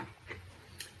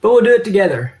but we'll do it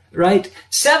together, right?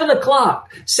 7 o'clock,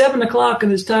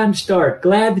 and it's time to start.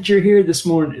 Glad that you're here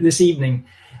this evening.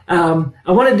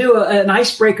 I want to do an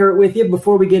icebreaker with you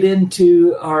before we get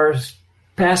into our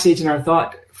passage and our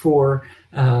thought for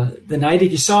the night.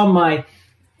 If you saw my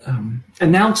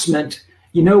announcement,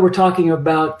 you know we're talking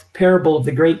about the parable of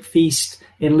the great feast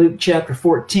in Luke chapter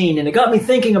 14, and it got me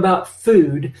thinking about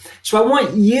food. So I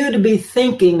want you to be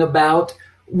thinking about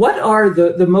what are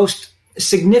the most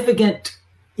significant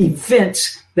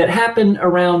events that happen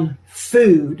around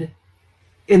food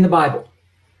in the Bible.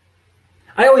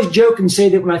 I always joke and say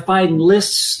that when I find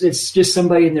lists, it's just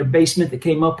somebody in their basement that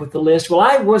came up with the list. Well,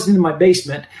 I wasn't in my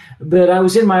basement, but I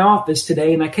was in my office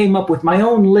today, and I came up with my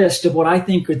own list of what I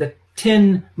think are the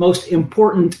 10 most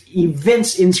important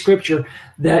events in Scripture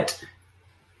that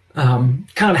kind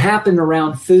of happen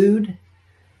around food.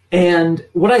 And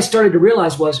what I started to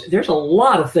realize was there's a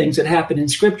lot of things that happen in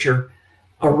Scripture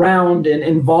around and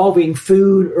involving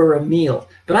food or a meal.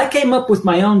 But I came up with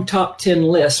my own top 10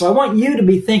 list, so I want you to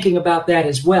be thinking about that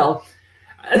as well.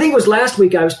 I think it was last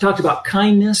week I was talked about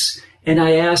kindness, and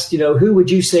I asked, who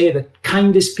would you say are the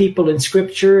kindest people in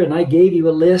Scripture? And I gave you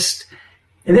a list.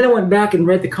 And then I went back and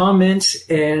read the comments,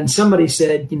 and somebody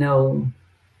said,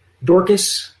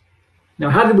 Dorcas.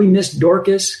 Now, how did we miss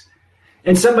Dorcas?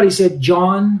 And somebody said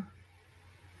John,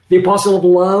 the apostle of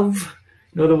love,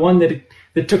 the one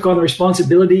that took on the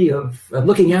responsibility of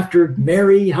looking after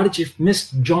Mary. How did you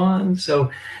miss John? So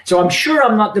I'm sure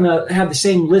I'm not going to have the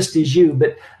same list as you,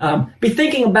 but be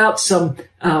thinking about some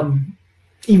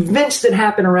events that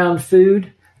happen around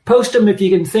food. Post them if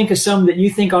you can think of some that you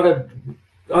think ought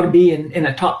to be in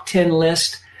a top 10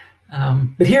 list.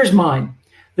 But here's mine.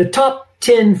 The top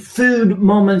 10 food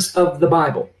moments of the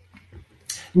Bible.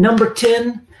 Number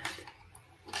 10,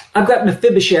 I've got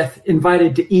Mephibosheth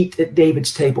invited to eat at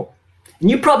David's table. And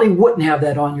you probably wouldn't have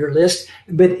that on your list,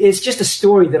 but it's just a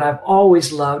story that I've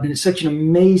always loved, and it's such an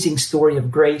amazing story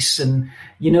of grace. And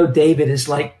David is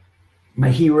like my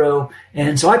hero.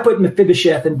 And so I put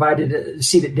Mephibosheth invited to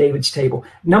sit at David's table.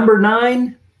 Number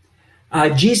 9,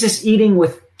 Jesus eating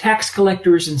with tax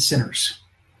collectors and sinners.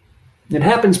 It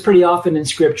happens pretty often in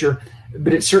Scripture,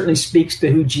 but it certainly speaks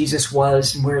to who Jesus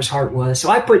was and where his heart was. So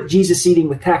I put Jesus eating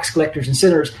with tax collectors and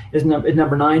sinners as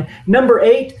number 9. Number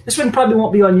 8, this one probably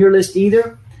won't be on your list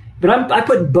either, but I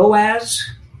put Boaz,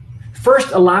 first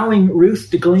allowing Ruth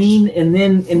to glean and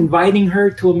then inviting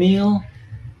her to a meal.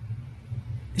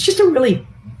 It's just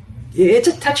it's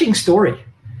a touching story.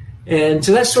 And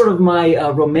so that's sort of my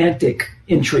romantic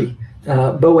entry,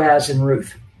 Boaz and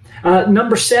Ruth.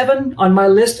 Number 7 on my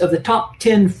list of the top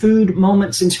 10 food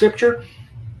moments in Scripture,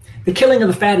 the killing of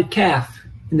the fatted calf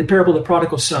in the parable of the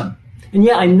prodigal son. And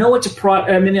yeah, I know it's a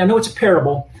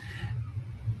parable,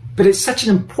 but it's such an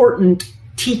important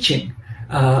teaching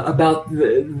about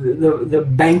the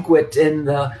banquet and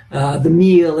the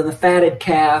meal and the fatted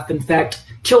calf. In fact,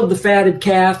 killed the fatted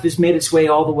calf has made its way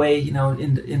all the way,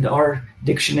 into our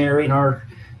dictionary and our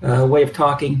way of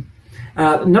talking.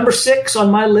 Number 6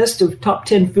 on my list of top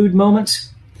 10 food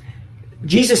moments,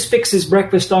 Jesus fixes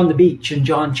breakfast on the beach in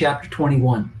John chapter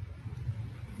 21.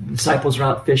 The disciples are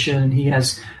out fishing, and he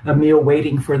has a meal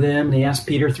waiting for them, and he asks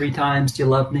Peter 3 times, do you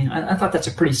love me? I thought that's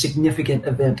a pretty significant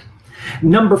event.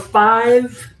 Number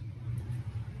 5,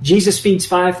 Jesus feeds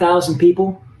 5,000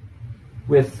 people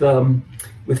with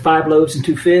 5 loaves and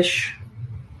 2 fish.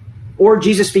 Or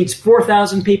Jesus feeds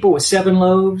 4,000 people with 7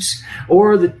 loaves.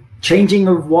 Or the changing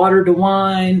of water to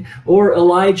wine, or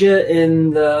Elijah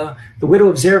and the widow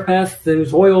of Zarephath,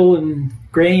 whose oil and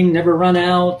grain never run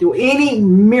out. Any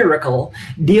miracle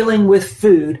dealing with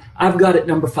food, I've got at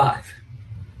number 5.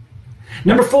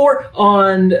 Number 4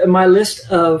 on my list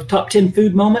of top 10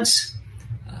 food moments,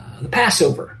 the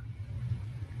Passover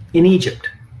in Egypt.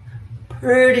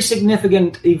 Pretty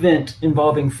significant event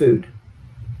involving food.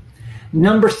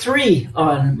 Number 3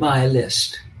 on my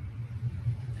list,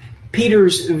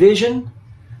 Peter's vision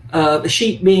of a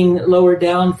sheep being lowered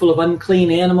down full of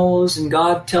unclean animals, and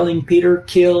God telling Peter,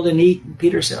 kill and eat. And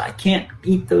Peter said, I can't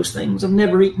eat those things. I've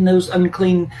never eaten those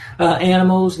unclean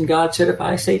animals. And God said, if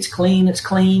I say it's clean, it's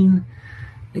clean.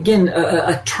 Again,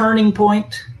 a turning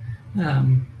point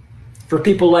for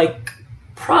people like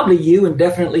probably you and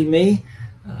definitely me.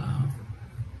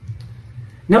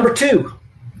 Number 2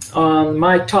 on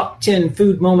my top 10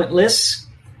 food moment lists,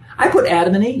 I put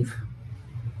Adam and Eve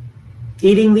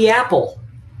eating the apple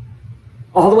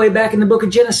all the way back in the book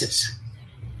of Genesis.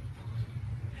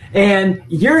 And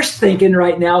you're thinking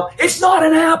right now, it's not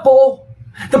an apple.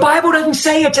 The Bible doesn't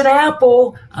say it's an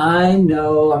apple. I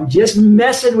know, I'm just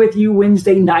messing with you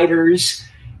Wednesday nighters,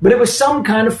 but it was some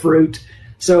kind of fruit.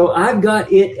 So I've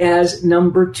got it as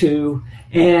number 2.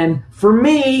 And for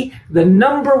me, the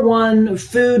number 1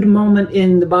 food moment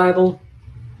in the Bible,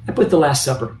 I put the Last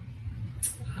Supper.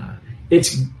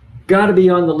 It's got to be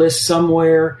on the list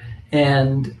somewhere.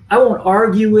 And I won't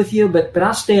argue with you, but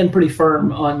I'll stand pretty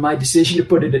firm on my decision to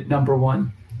put it at number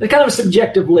 1. It's kind of a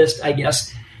subjective list, I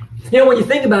guess. When you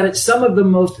think about it, some of the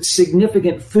most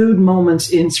significant food moments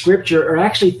in Scripture are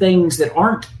actually things that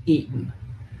aren't eaten.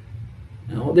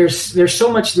 There's so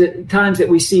much times that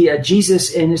we see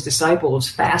Jesus and his disciples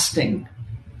fasting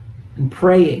and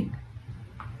praying.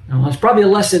 There's probably a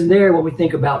lesson there when we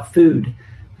think about food.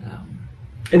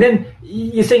 And then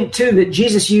you think, too, that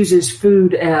Jesus uses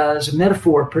food as a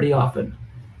metaphor pretty often.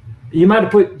 You might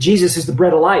have put Jesus as the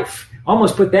bread of life.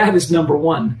 Almost put that as number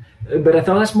 1. But I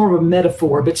thought that's more of a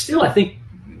metaphor. But still, I think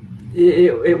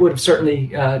it would have certainly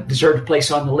deserved a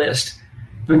place on the list.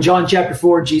 In John chapter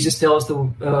 4, Jesus tells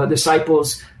the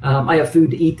disciples, I have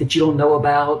food to eat that you don't know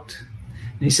about.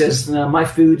 And he says, my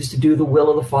food is to do the will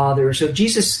of the Father. So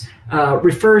Jesus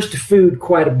refers to food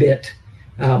quite a bit.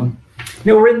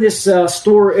 We're in this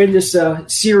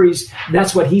series,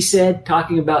 That's What He Said,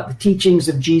 talking about the teachings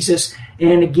of Jesus.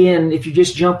 And again, if you're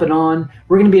just jumping on,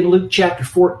 we're going to be in Luke chapter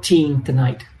 14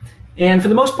 tonight. And for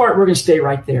the most part, we're going to stay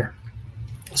right there.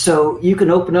 So you can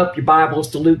open up your Bibles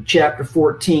to Luke chapter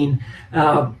 14.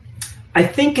 I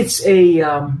think it's a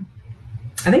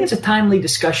timely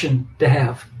discussion to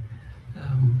have.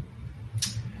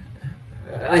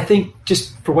 I think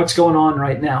just for what's going on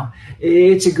right now,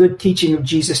 it's a good teaching of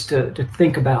Jesus to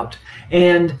think about.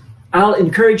 And I'll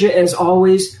encourage you, as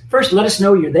always, first let us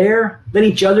know you're there. Let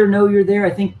each other know you're there. I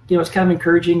think it's kind of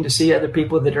encouraging to see other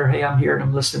people that are, hey, I'm here and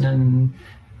I'm listening,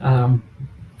 and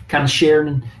kind of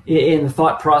sharing in the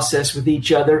thought process with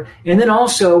each other. And then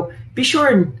also be sure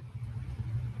and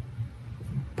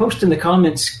post in the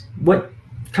comments what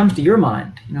comes to your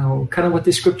mind, kind of what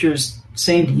this scripture is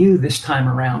saying to you this time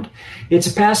around. It's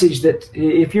a passage that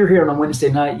if you're here on a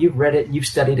Wednesday night, you've read it, you've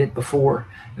studied it before,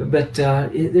 but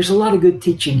there's a lot of good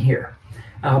teaching here.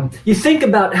 You think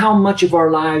about how much of our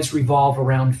lives revolve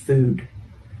around food.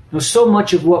 So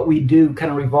much of what we do kind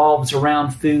of revolves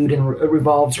around food and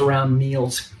revolves around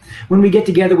meals. When we get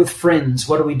together with friends,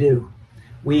 what do?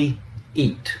 We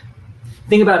eat.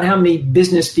 Think about how many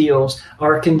business deals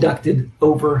are conducted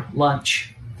over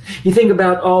lunch. You think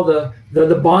about all the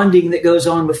bonding that goes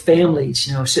on with families,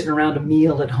 sitting around a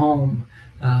meal at home.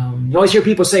 You always hear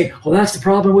people say, "Oh, that's the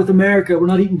problem with America. We're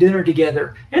not eating dinner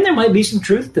together." And there might be some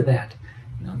truth to that.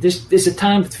 This is a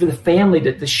time for the family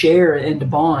to share and to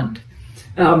bond.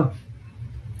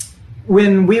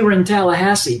 When we were in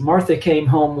Tallahassee, Martha came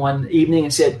home one evening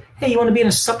and said, "Hey, you want to be in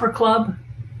a supper club?"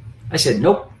 I said,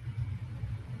 "Nope.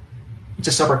 It's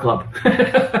a supper club."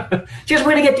 She goes,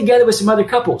 "We're going to get together with some other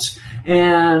couples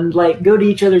and go to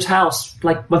each other's house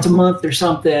once a month or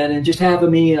something and just have a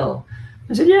meal."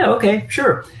 I said, "Yeah, okay,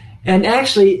 sure." And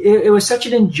actually, it was such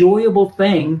an enjoyable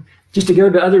thing just to go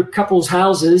to other couples'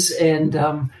 houses and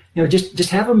just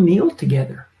have a meal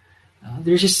together.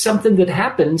 There's just something that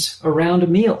happens around a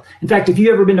meal. In fact, if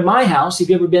you've ever been to my house, if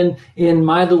you've ever been in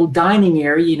my little dining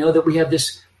area, you know that we have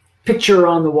this picture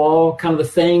on the wall, kind of a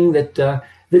thing that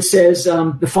says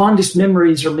the fondest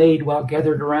memories are made while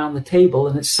gathered around the table.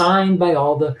 And it's signed by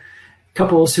all the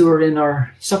couples who are in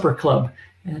our supper club.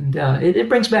 And it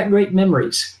brings back great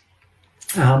memories.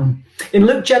 In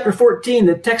Luke chapter 14,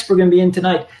 the text we're going to be in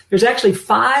tonight, there's actually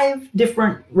 5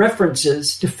 different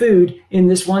references to food in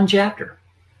this one chapter.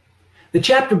 The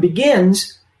chapter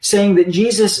begins saying that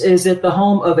Jesus is at the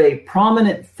home of a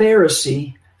prominent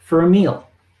Pharisee for a meal.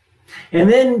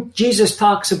 And then Jesus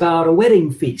talks about a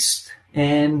wedding feast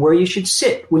and where you should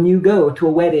sit when you go to a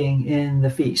wedding in the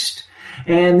feast.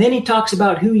 And then he talks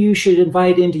about who you should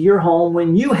invite into your home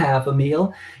when you have a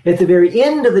meal. At the very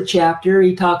end of the chapter,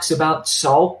 he talks about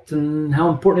salt and how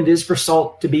important it is for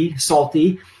salt to be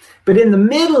salty. But in the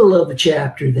middle of the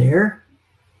chapter there,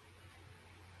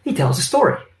 he tells a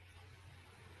story.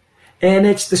 And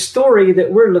it's the story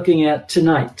that we're looking at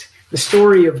tonight, the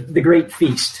story of the great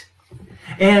feast.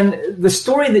 And the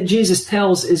story that Jesus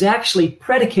tells is actually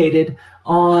predicated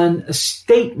on a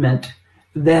statement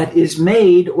that is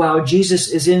made while Jesus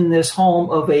is in this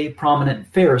home of a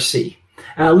prominent Pharisee.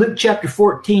 Luke chapter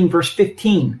 14, verse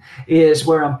 15 is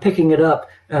where I'm picking it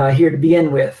up here to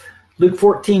begin with. Luke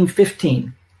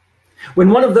 14:15.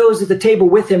 When one of those at the table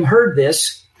with him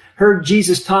heard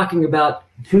Jesus talking about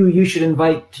who you should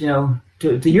invite, to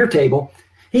your table,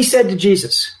 he said to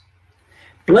Jesus,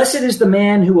 "Blessed is the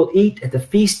man who will eat at the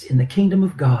feast in the kingdom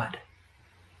of God."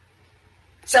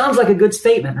 Sounds like a good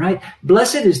statement, right?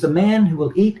 Blessed is the man who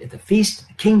will eat at the feast in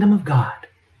the kingdom of God.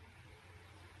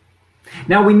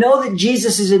 Now, we know that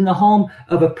Jesus is in the home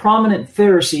of a prominent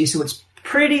Pharisee, so it's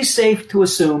pretty safe to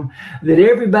assume that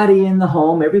everybody in the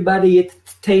home, everybody at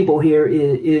the table here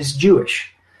is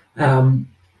Jewish. The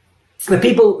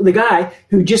guy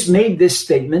who just made this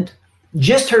statement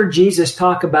just heard Jesus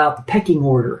talk about the pecking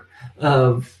order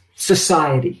of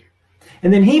society.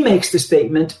 And then he makes the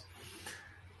statement,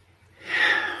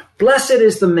 "Blessed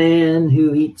is the man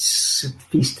who eats at the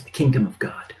feast of the kingdom of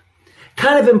God."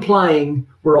 Kind of implying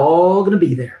we're all going to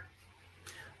be there.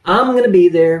 I'm going to be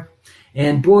there.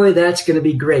 And boy, that's going to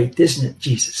be great, isn't it,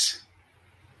 Jesus?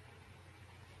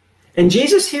 And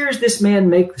Jesus hears this man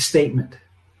make the statement.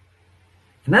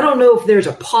 And I don't know if there's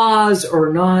a pause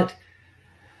or not,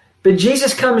 but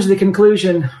Jesus comes to the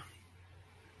conclusion,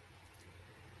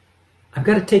 I've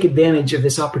got to take advantage of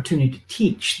this opportunity to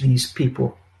teach these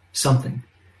people something.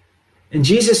 And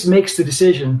Jesus makes the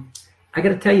decision, I got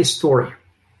to tell you a story.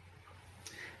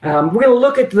 We're going to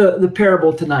look at the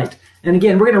parable tonight. And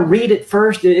again, we're going to read it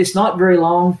first. It's not very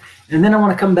long. And then I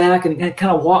want to come back and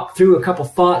kind of walk through a couple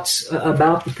thoughts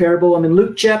about the parable. I'm in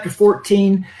Luke chapter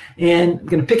 14, and I'm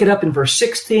going to pick it up in verse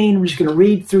 16. We're just going to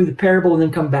read through the parable and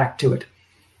then come back to it.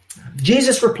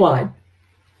 Jesus replied,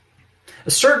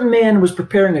 "A certain man was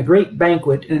preparing a great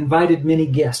banquet and invited many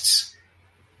guests.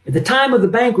 At the time of the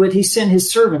banquet, he sent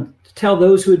his servant to tell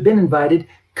those who had been invited,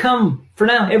 'Come, for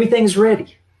now everything's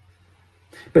ready.'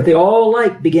 But they all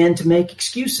alike began to make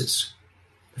excuses.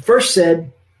 The first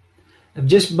said, 'I've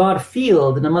just bought a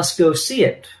field and I must go see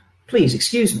it. Please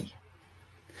excuse me.'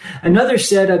 Another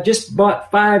said, 'I've just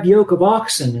bought 5 yoke of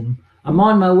oxen and I'm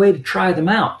on my way to try them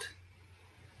out.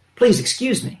 Please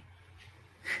excuse me.'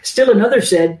 Still another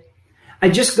said, 'I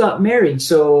just got married,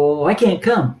 so I can't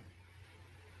come.'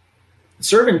 The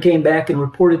servant came back and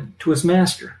reported to his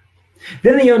master.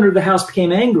 Then the owner of the house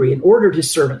became angry and ordered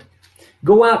his servant,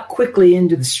 'Go out quickly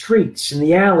into the streets and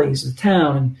the alleys of the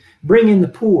town and bring in the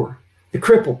poor, the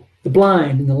crippled, the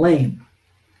blind, and the lame.'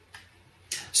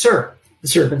 'Sir,' the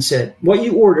servant said, 'what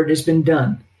you ordered has been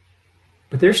done,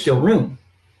 but there's still room.'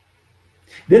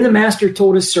 Then the master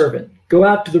told his servant, 'Go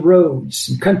out to the roads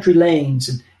and country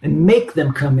lanes and make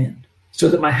them come in, so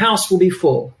that my house will be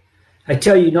full. I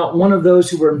tell you, not one of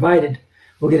those who were invited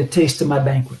will get a taste of my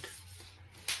banquet.'"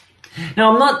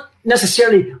 Now, I'm not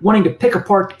necessarily wanting to pick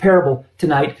apart the parable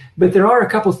tonight, but there are a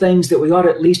couple things that we ought to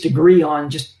at least agree on,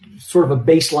 just sort of a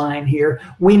baseline here.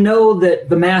 We know that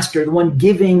the master, the one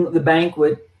giving the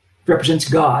banquet, represents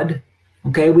God.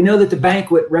 Okay, we know that the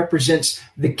banquet represents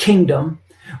the kingdom.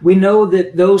 We know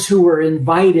that those who were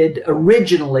invited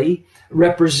originally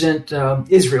represent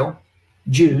Israel,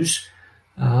 Jews.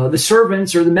 The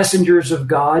servants are the messengers of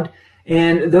God.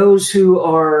 And those who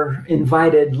are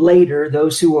invited later,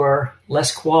 those who are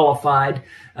less qualified,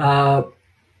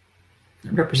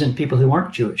 represent people who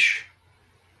aren't Jewish.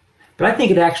 But I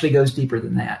think it actually goes deeper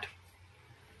than that.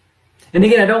 And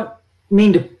again, I don't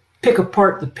mean to pick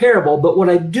apart the parable, but what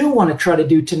I do want to try to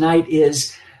do tonight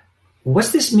is,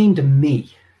 what's this mean to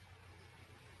me?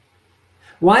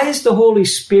 Why has the Holy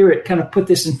Spirit kind of put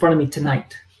this in front of me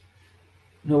tonight?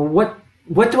 You know,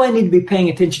 what do I need to be paying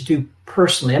attention to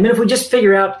personally? I mean, if we just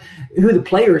figure out who the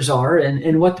players are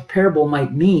and what the parable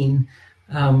might mean,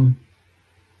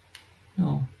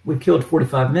 we've killed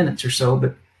 45 minutes or so,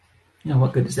 but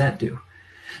what good does that do?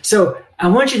 So I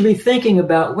want you to be thinking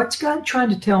about, what's God trying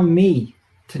to tell me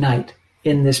tonight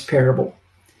in this parable?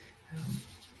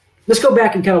 Let's go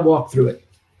back and kind of walk through it.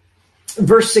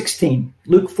 Verse 16,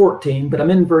 Luke 14, but I'm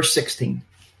in verse 16.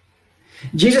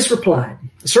 Jesus replied,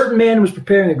 "A certain man was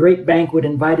preparing a great banquet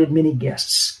and invited many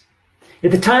guests.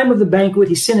 At the time of the banquet,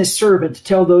 he sent his servant to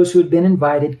tell those who had been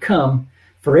invited, 'Come,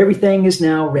 for everything is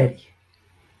now ready.'"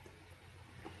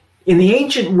 In the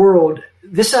ancient world,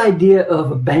 this idea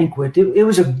of a banquet, it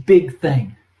was a big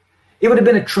thing. It would have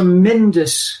been a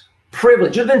tremendous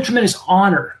privilege. It would have been a tremendous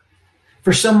honor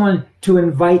for someone to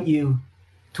invite you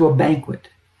to a banquet.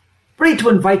 Ready to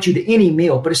invite you to any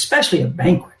meal, but especially a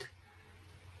banquet.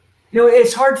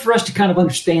 It's hard for us to kind of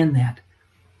understand that.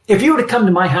 If you were to come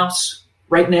to my house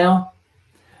right now,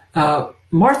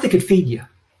 Martha could feed you.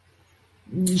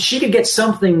 She could get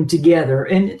something together,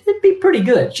 and it'd be pretty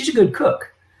good. She's a good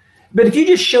cook. But if you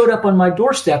just showed up on my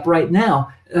doorstep right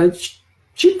now,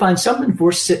 she'd find something for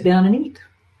us to sit down and eat.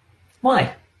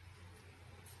 Why?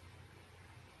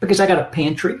 Because I got a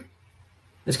pantry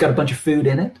that's got a bunch of food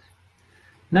in it.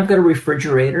 And I've got a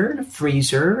refrigerator and a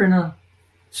freezer and a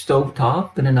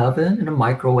stovetop and an oven and a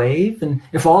microwave. And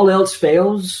if all else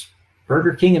fails,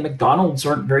 Burger King and McDonald's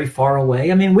aren't very far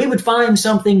away. I mean, we would find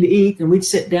something to eat and we'd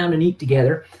sit down and eat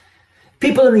together.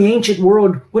 People in the ancient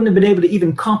world wouldn't have been able to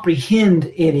even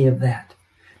comprehend any of that.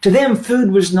 To them,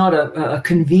 food was not a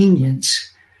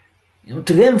convenience.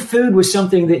 To them, food was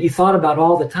something that you thought about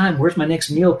all the time. Where's my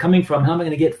next meal coming from? How am I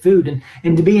going to get food?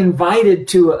 And to be invited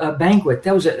to a banquet,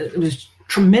 it was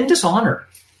tremendous honor.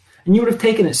 And you would have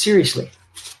taken it seriously.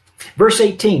 Verse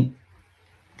 18.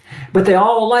 But they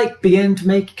all alike began to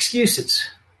make excuses.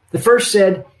 The first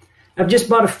said, I've just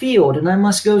bought a field and I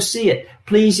must go see it.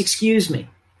 Please excuse me.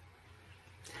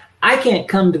 I can't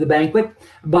come to the banquet.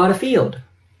 I bought a field.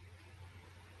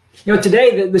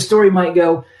 Today the story might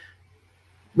go,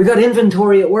 we got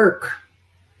inventory at work.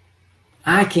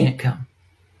 I can't come.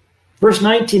 Verse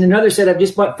 19, another said, I've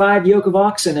just bought 5 yoke of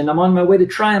oxen and I'm on my way to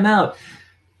try them out.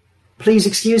 Please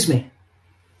excuse me.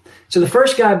 So the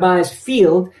first guy buys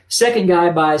field, second guy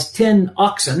buys 10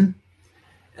 oxen.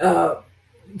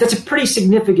 That's a pretty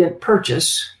significant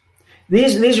purchase.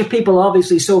 These are people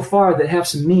obviously so far that have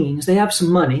some means. They have some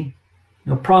money,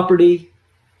 property,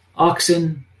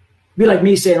 oxen. Be like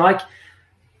me saying,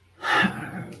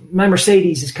 my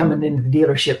Mercedes is coming into the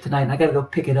dealership tonight and I got to go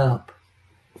pick it up.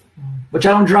 Which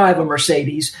I don't drive a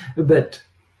Mercedes, but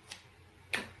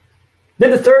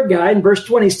then the third guy in verse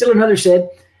 20, still another said,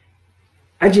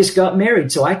 I just got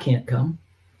married, so I can't come.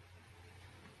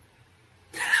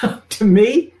 To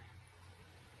me,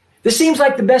 this seems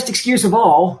like the best excuse of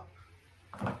all.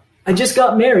 I just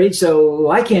got married, so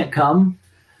I can't come.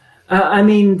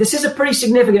 This is a pretty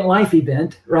significant life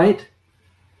event, right?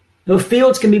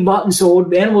 Fields can be bought and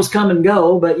sold, animals come and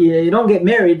go, but you don't get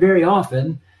married very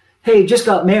often. Hey, just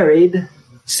got married.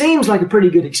 Seems like a pretty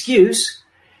good excuse.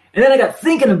 And then I got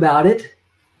thinking about it,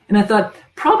 and I thought,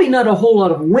 probably not a whole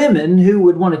lot of women who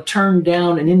would want to turn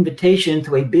down an invitation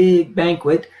to a big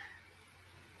banquet,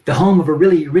 the home of a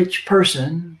really rich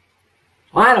person.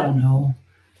 I don't know.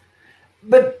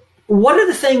 But what are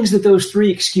the things that those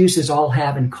 3 excuses all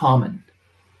have in common?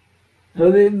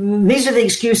 These are the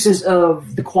excuses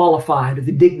of the qualified, of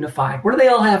the dignified. What do they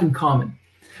all have in common?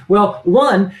 Well,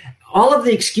 one, all of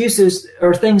the excuses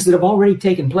are things that have already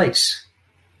taken place.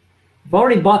 I've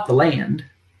already bought the land.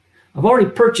 I've already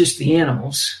purchased the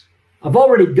animals. I've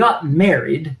already gotten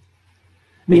married.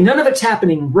 None of it's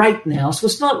happening right now, so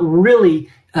it's not really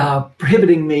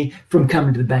prohibiting me from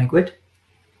coming to the banquet.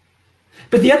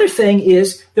 But the other thing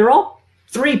is, they're all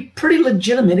 3 pretty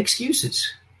legitimate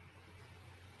excuses.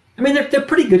 They're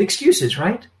pretty good excuses,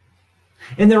 right?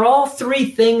 And they're all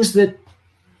 3 things that,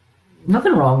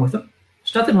 nothing wrong with them.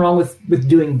 There's nothing wrong with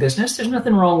doing business. There's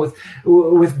nothing wrong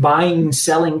with buying and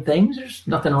selling things. There's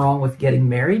nothing wrong with getting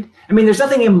married. There's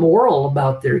nothing immoral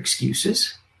about their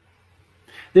excuses.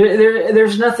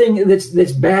 There's nothing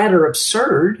that's bad or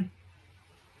absurd.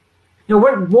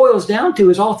 What it boils down to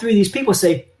is all 3 of these people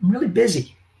say, I'm really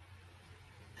busy.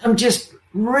 I'm just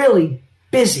really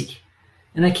busy,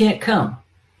 and I can't come.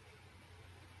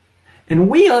 And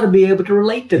we ought to be able to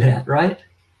relate to that, right?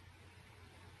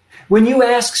 When you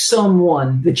ask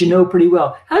someone that you know pretty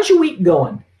well, how's your week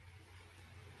going?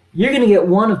 You're going to get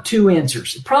one of 2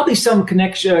 answers, probably some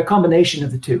combination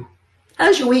of the 2.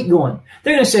 How's your week going?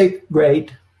 They're going to say,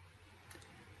 great.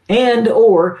 And,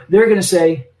 or they're going to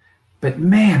say, but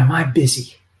man, am I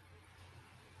busy.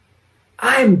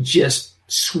 I'm just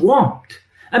swamped.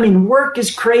 Work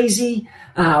is crazy.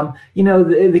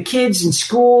 The kids in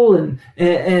school and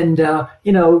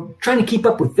trying to keep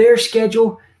up with their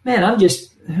schedule. Man,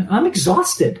 I'm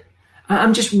exhausted.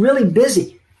 I'm just really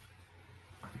busy.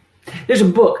 There's a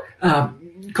book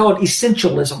called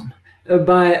Essentialism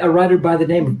by a writer by the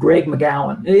name of Greg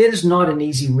McGowan. It is not an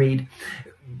easy read,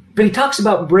 but he talks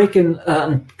about breaking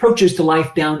approaches to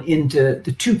life down into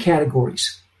the 2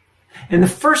 categories. And the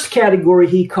first category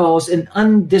he calls an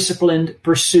undisciplined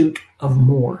pursuit of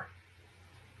more.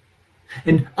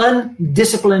 An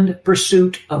undisciplined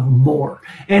pursuit of more.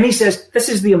 And he says, this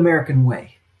is the American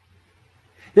way.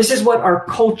 This is what our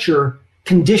culture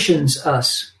conditions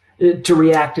us to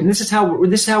react. And this is how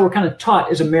we're kind of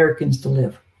taught as Americans to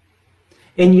live.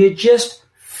 And you just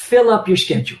fill up your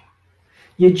schedule.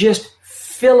 You just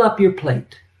fill up your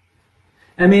plate.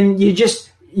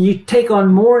 You take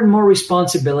on more and more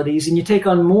responsibilities, and you take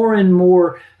on more and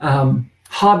more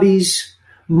hobbies,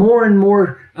 more and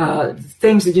more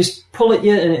things that just pull at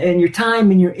you, and your time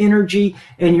and your energy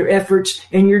and your efforts,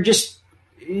 and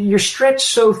you're stretched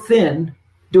so thin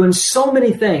doing so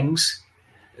many things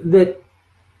that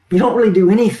you don't really do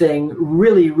anything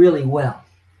really, really well.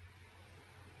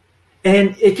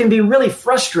 And it can be really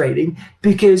frustrating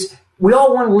because we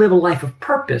all want to live a life of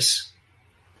purpose,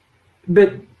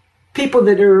 but people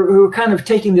who are kind of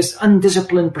taking this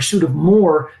undisciplined pursuit of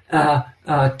more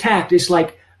tact, it's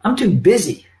like, I'm too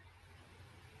busy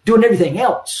doing everything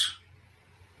else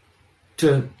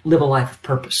to live a life of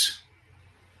purpose.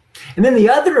 And then the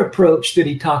other approach that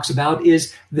he talks about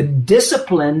is the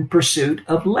disciplined pursuit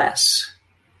of less.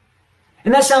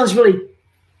 And that sounds really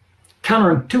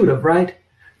counterintuitive, right?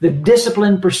 The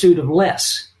disciplined pursuit of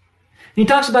less. And he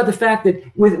talks about the fact that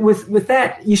with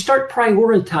that, you start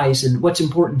prioritizing what's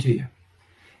important to you.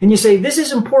 And you say, this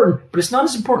is important, but it's not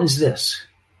as important as this.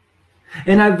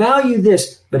 And I value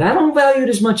this, but I don't value it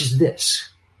as much as this.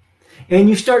 And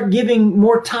you start giving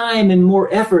more time and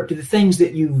more effort to the things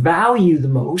that you value the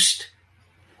most,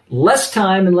 less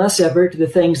time and less effort to the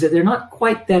things that they're not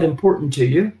quite that important to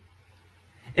you.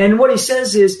 And what he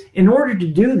says is, in order to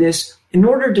do this, in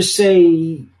order to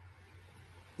say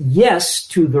yes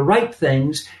to the right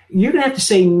things, you're going to have to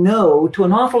say no to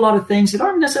an awful lot of things that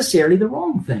aren't necessarily the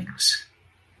wrong things.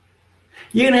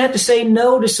 You're going to have to say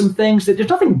no to some things that there's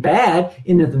nothing bad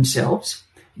in of themselves.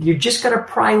 You just got to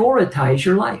prioritize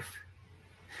your life.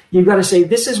 You've got to say,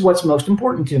 this is what's most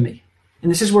important to me.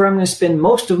 And this is where I'm going to spend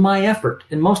most of my effort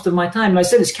and most of my time. And I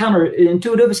said it's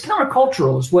counterintuitive, it's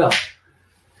countercultural as well.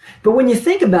 But when you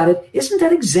think about it, isn't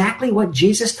that exactly what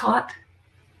Jesus taught?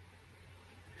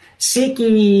 Seek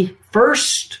ye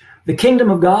first the kingdom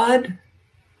of God,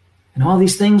 and all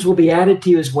these things will be added to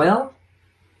you as well.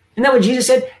 Isn't that what Jesus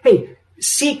said? Hey,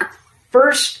 seek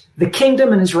first the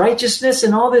kingdom and his righteousness,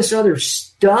 and all this other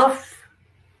stuff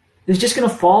is just going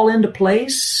to fall into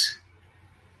place.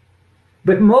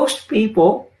 But most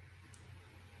people,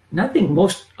 and I think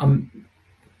most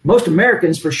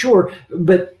Americans for sure,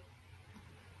 but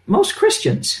most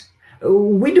Christians,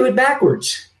 we do it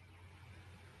backwards.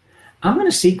 I'm going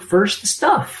to seek first the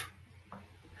stuff.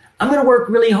 I'm going to work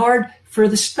really hard for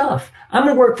the stuff. I'm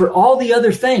going to work for all the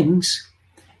other things.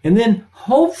 And then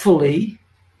hopefully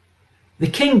the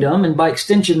kingdom, and by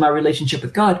extension my relationship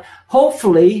with God,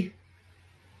 hopefully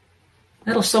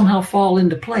that'll somehow fall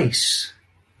into place.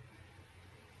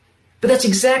 But that's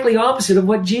exactly opposite of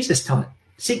what Jesus taught.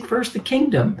 Seek first the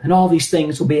kingdom, and all these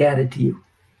things will be added to you.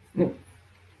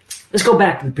 Let's go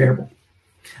back to the parable.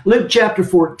 Luke chapter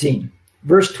 14,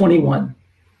 verse 21.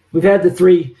 We've had the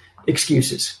three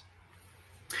excuses.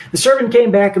 The servant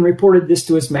came back and reported this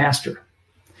to his master.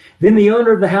 Then the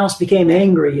owner of the house became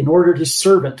angry and ordered his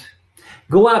servant,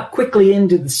 go out quickly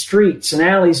into the streets and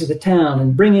alleys of the town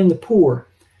and bring in the poor,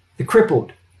 the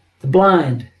crippled, the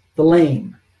blind, the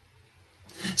lame.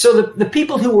 So the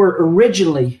people who were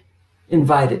originally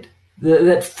invited,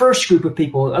 that first group of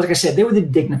people, like I said, they were the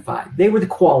dignified, they were the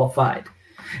qualified,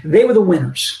 they were the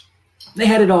winners. They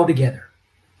had it all together.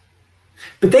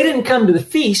 But they didn't come to the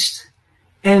feast,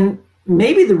 and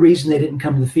maybe the reason they didn't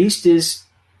come to the feast is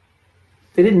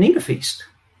they didn't need a feast.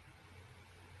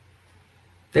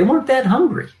 They weren't that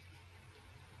hungry.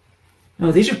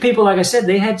 No, these are people, like I said,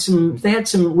 they had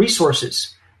some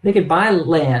resources. They could buy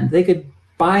land, they could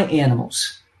buy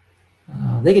animals,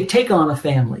 they could take on a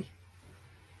family.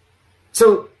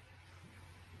 So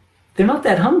they're not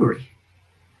that hungry.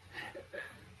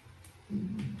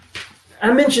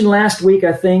 I mentioned last week,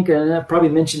 I think, and I probably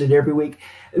mentioned it every week,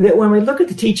 that when we look at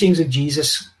the teachings of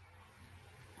Jesus,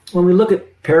 when we look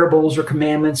at parables or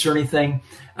commandments or anything,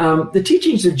 the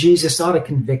teachings of Jesus ought to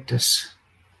convict us.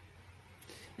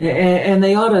 And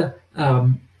they ought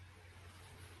to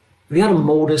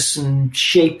mold us and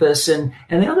shape us, and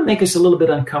they ought to make us a little bit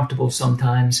uncomfortable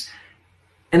sometimes.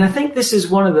 And I think this is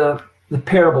one of the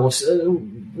parables,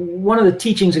 one of the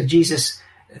teachings of Jesus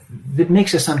that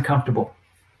makes us uncomfortable.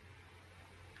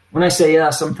 When I say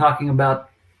us, I'm talking about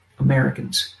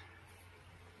Americans.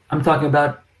 I'm talking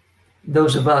about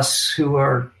those of us who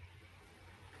are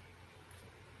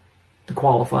the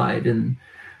qualified and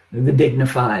the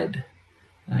dignified.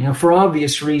 For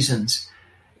obvious reasons.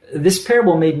 This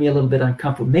parable made me a little bit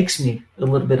uncomfortable, makes me a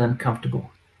little bit uncomfortable.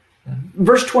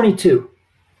 Verse 22.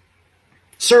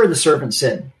 Sir, the servant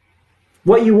said,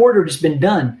 what you ordered has been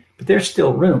done, but there's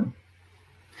still room.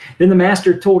 Then the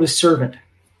master told his servant,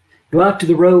 go out to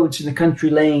the roads and the country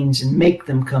lanes and make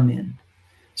them come in,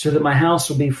 so that my house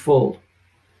will be full.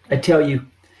 I tell you,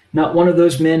 not one of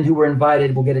those men who were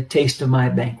invited will get a taste of my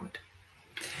banquet.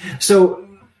 So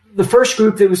the first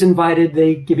group that was invited,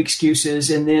 they give excuses,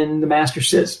 and then the master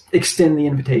says, extend the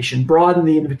invitation, broaden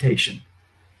the invitation.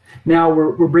 Now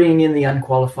we're bringing in the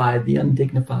unqualified, the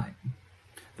undignified,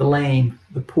 the lame,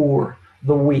 the poor,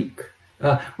 the weak.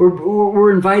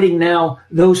 We're inviting now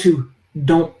those who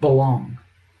don't belong.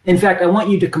 In fact, I want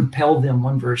you to compel them,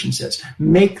 one version says.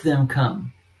 Make them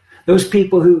come. Those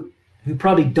people who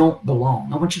probably don't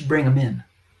belong. I want you to bring them in.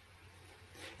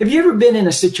 Have you ever been in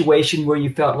a situation where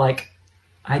you felt like,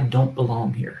 I don't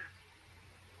belong here?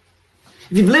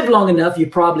 If you've lived long enough, you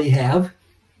probably have.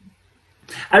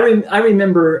 I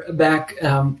remember back,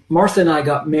 Martha and I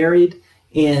got married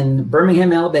in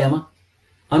Birmingham, Alabama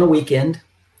on a weekend.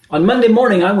 On Monday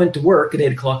morning, I went to work at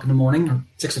 8 o'clock in the morning or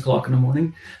 6 o'clock in the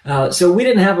morning. So we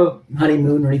didn't have a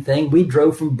honeymoon or anything. We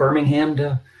drove from Birmingham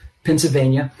to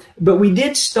Pennsylvania. But we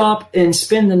did stop and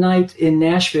spend the night in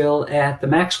Nashville at the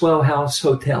Maxwell House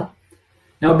Hotel.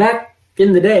 Now, back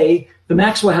in the day, the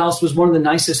Maxwell House was one of the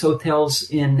nicest hotels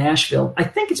in Nashville. I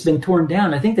think it's been torn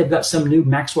down. I think they've got some new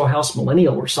Maxwell House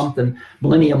Millennial or something.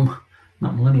 Millennium,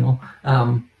 not Millennial.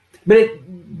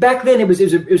 Back then, it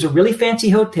was a really fancy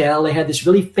hotel. They had this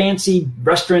really fancy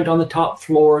restaurant on the top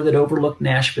floor that overlooked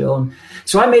Nashville. And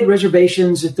so I made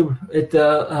reservations at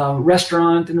the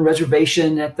restaurant and a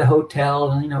reservation at the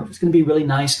hotel. And, it's going to be really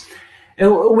nice.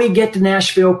 And we get to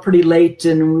Nashville pretty late,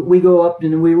 and we go up,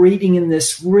 and we were eating in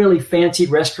this really fancy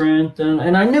restaurant.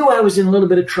 And I knew I was in a little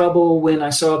bit of trouble when I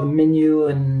saw the menu,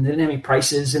 and they didn't have any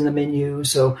prices in the menu.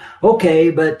 So, okay,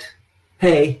 but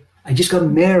hey, I just got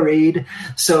married.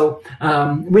 So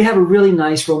we have a really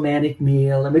nice romantic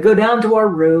meal, and we go down to our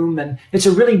room, and it's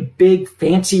a really big,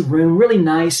 fancy room, really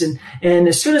nice. And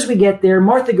as soon as we get there,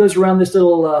 Martha goes around this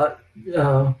little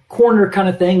corner kind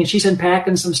of thing, and she's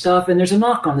unpacking some stuff, and there's a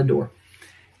knock on the door.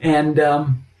 And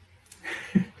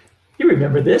you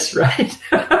remember this, right?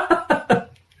 I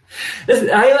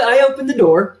opened the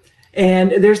door,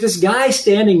 and there's this guy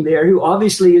standing there who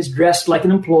obviously is dressed like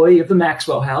an employee of the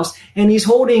Maxwell House, and he's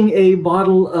holding a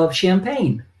bottle of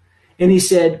champagne. And he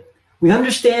said, "We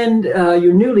understand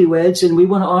you're newlyweds, and we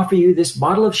want to offer you this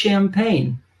bottle of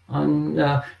champagne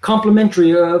on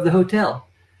complimentary of the hotel."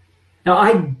 Now,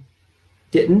 I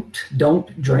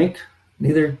don't drink,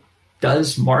 neither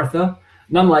does Martha.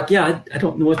 And I'm like, yeah, I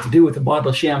don't know what to do with a bottle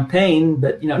of champagne,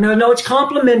 but, no, it's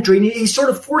complimentary. And he's sort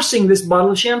of forcing this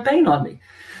bottle of champagne on me.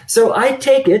 So I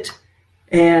take it,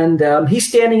 and he's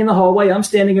standing in the hallway. I'm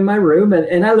standing in my room,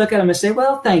 and I look at him and say,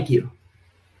 "Well, thank you."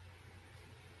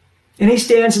 And he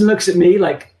stands and looks at me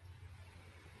like,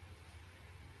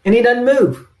 and he doesn't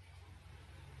move.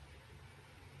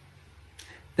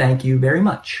 "Thank you very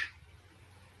much."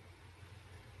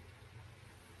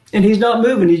 And he's not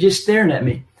moving. He's just staring at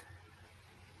me.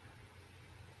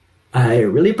 "I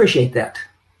really appreciate that."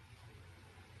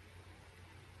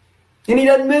 And he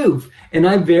doesn't move. And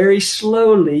I very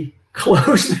slowly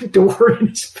close the door in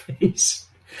his face.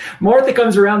 Martha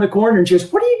comes around the corner and she goes,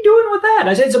 "What are you doing with that?"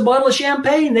 I said, "It's a bottle of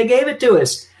champagne. They gave it to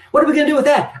us." "What are we going to do with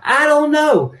that?" "I don't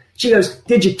know." She goes,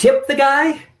 "Did you tip the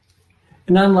guy?"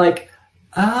 And I'm like,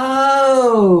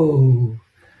 "Oh,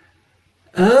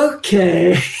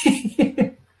 okay."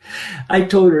 I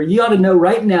told her, "You ought to know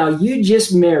right now, you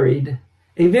just married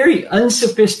a very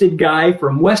unsophisticated guy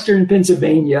from Western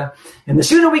Pennsylvania. And the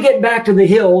sooner we get back to the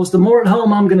hills, the more at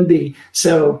home I'm going to be."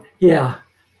 So, yeah,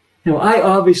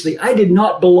 I did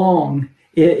not belong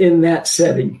in that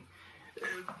setting.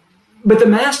 But the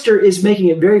master is making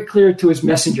it very clear to his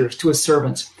messengers, to his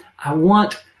servants, I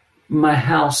want my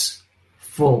house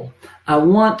full. I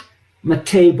want my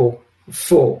table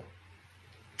full.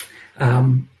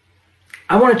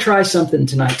 I want to try something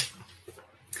tonight.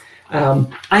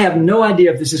 I have no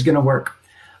idea if this is going to work.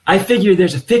 I figure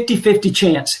there's a 50-50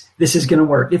 chance this is going to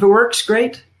work. If it works,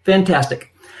 great,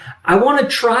 fantastic. I want to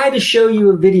try to show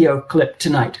you a video clip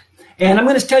tonight. And I'm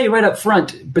going to tell you right up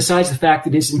front, besides the fact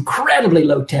that it's incredibly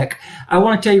low tech, I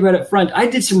want to tell you right up front, I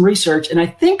did some research, and I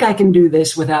think I can do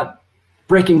this without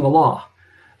breaking the law.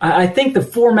 I think the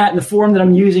format and the form that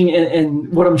I'm using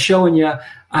and what I'm showing you,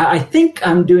 I think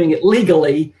I'm doing it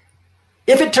legally.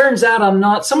 If it turns out I'm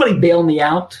not, somebody bail me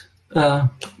out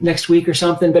next week or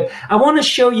something. But I want to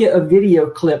show you a video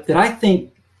clip that I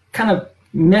think kind of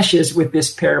meshes with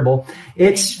this parable.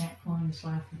 It's Matt Klein's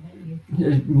laughing at you.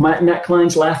 Matt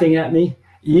Klein's laughing at me.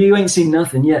 You ain't seen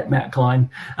nothing yet, Matt Klein.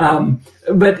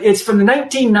 But it's from the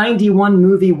 1991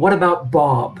 movie, What About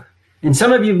Bob? And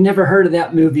some of you have never heard of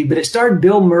that movie, but it starred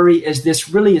Bill Murray as this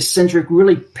really eccentric,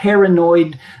 really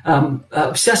paranoid,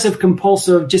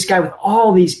 obsessive-compulsive, just guy with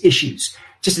all these issues,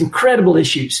 just incredible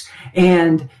issues.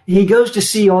 And he goes to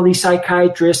see all these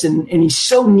psychiatrists, and he's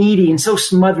so needy and so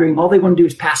smothering, all they want to do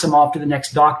is pass him off to the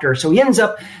next doctor. So he ends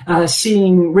up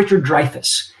seeing Richard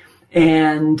Dreyfuss.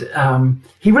 And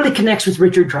he really connects with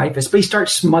Richard Dreyfuss, but he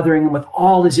starts smothering him with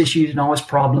all his issues and all his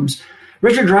problems.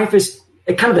 Richard Dreyfuss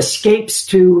kind of escapes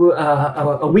to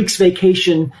a week's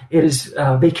vacation at his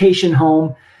vacation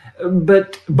home.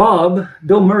 But Bob,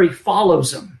 Bill Murray,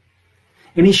 follows him.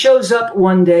 And he shows up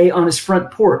one day on his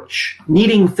front porch,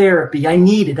 needing therapy. I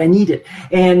need it.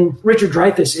 And Richard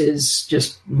Dreyfuss is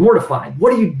just mortified.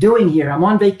 "What are you doing here? I'm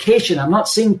on vacation. I'm not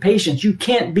seeing patients. You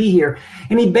can't be here."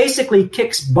 And he basically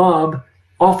kicks Bob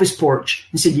off his porch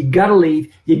and said, "You got to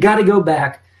leave. You got to go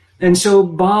back. And so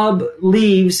Bob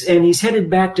leaves and he's headed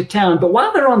back to town. But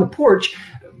while they're on the porch,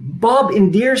 Bob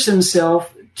endears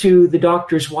himself to the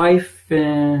doctor's wife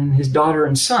and his daughter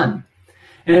and son.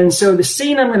 And so the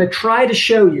scene I'm going to try to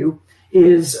show you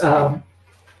is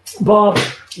Bob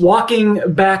walking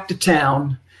back to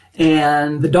town,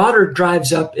 and the daughter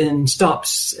drives up and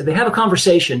stops. They have a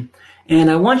conversation, and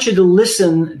I want you to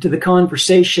listen to the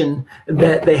conversation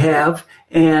that they have.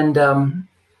 And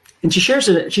she shares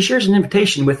an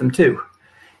invitation with them too.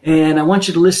 And I want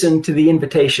you to listen to the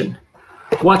invitation.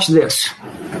 Watch this.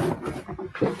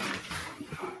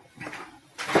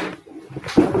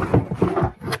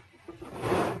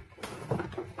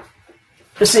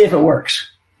 Let's see if it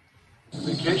works.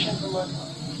 Vacation from my mom.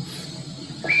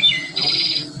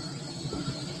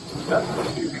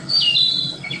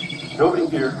 Nobody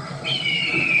here.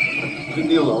 Leave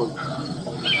me alone.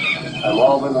 I'm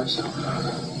all by myself.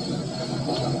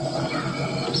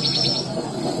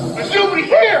 There's nobody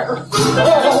here!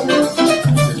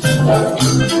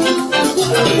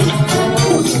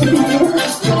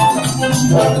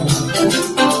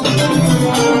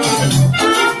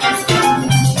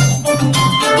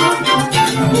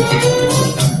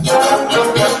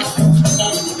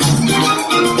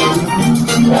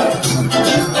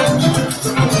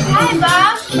 Hi,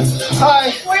 Bob.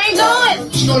 Hi, Where are you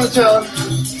going? just going to town.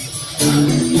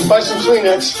 Buy some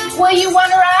Kleenex. Well, you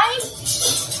want a ride?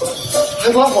 I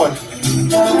love one.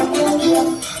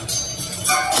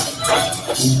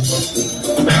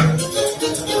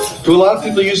 Do a lot of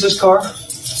people use this car?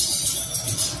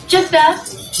 Just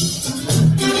us.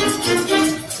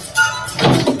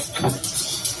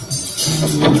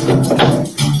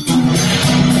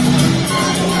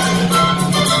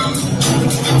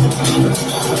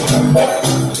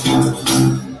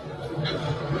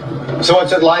 So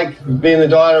what's it like being the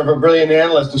daughter of a brilliant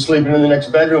analyst who's sleeping in the next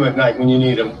bedroom at night when you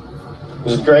need him?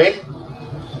 Was it great?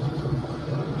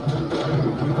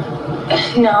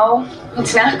 No,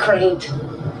 it's not great.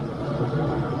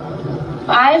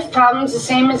 I have problems the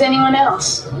same as anyone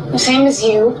else. The same as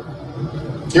you.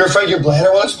 You're afraid your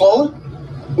bladder will explode?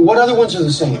 What other ones are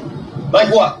the same?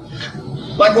 Like what?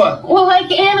 Like what? Well,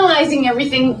 like analyzing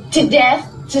everything to death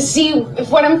to see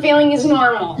if what I'm feeling is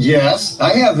normal. Yes,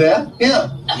 I have that. Yeah.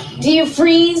 Do you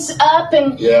freeze up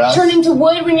and Yes. turn into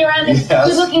wood when you're around a Yes.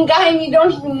 good-looking guy and you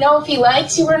don't even know if he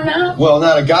likes you or not? Well,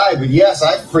 not a guy, but yes,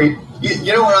 I freak.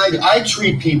 You know what? I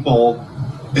treat people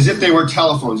as if they were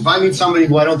telephones. If I meet somebody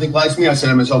who I don't think likes me, I say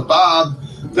to myself, Bob,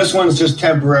 this one's just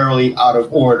temporarily out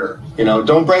of order. You know,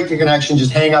 don't break the connection,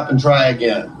 just hang up and try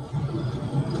again.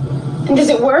 And does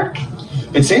it work?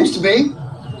 It seems to be.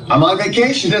 I'm on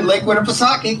vacation at Lake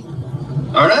Winnipesaukee.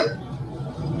 Aren't I?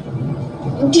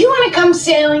 Do you want to come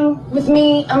sailing with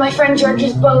me on my friend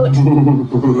George's boat?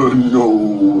 No.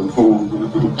 Oh,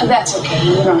 that's okay.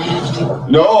 You don't have to.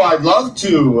 No, I'd love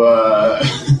to.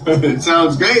 It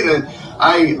sounds great.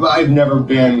 I've never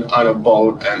been on a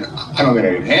boat, and I don't think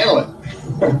I can handle it.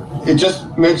 It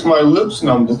just makes my lips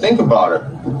numb to think about it.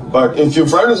 But if your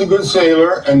friend is a good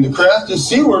sailor and the craft is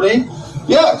seaworthy,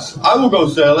 yes, I will go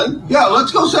sailing. Yeah,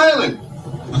 let's go sailing.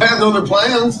 I have no other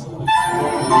plans.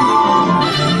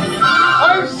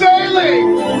 I'm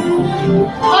sailing!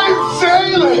 I'm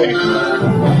sailing!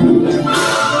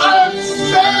 I'm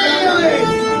sailing!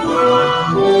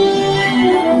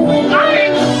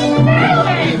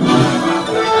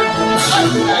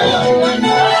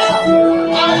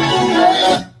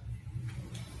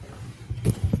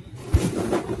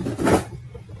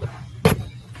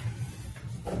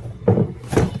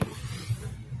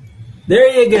 There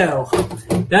you go.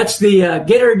 That's the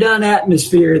get her done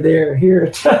atmosphere there here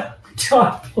at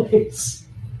Todd Place.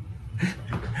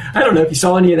 I don't know if you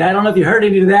saw any of that. I don't know if you heard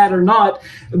any of that or not,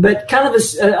 but kind of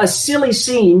a silly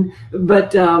scene.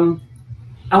 But I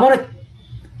want to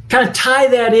kind of tie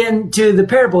that into the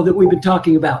parable that we've been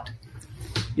talking about.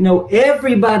 You know,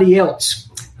 everybody else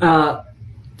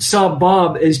saw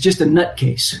Bob as just a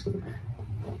nutcase.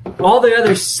 All the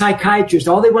other psychiatrists,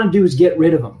 all they want to do is get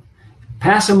rid of him,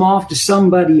 pass him off to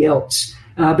somebody else.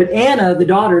 But Anna, the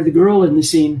daughter, the girl in the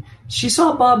scene, she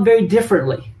saw Bob very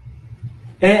differently.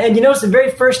 And you notice the very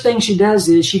first thing she does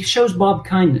is she shows Bob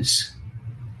kindness.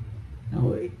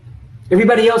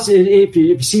 Everybody else, if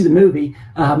you see the movie,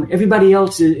 everybody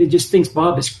else it just thinks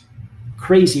Bob is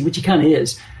crazy, which he kind of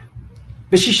is.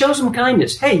 But she shows him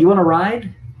kindness. Hey, you want to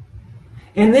ride?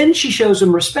 And then she shows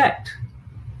him respect.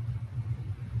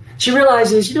 She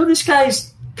realizes, this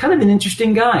guy's kind of an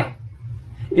interesting guy.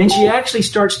 And she actually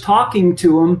starts talking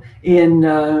to him in,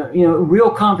 real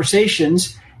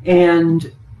conversations,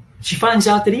 and she finds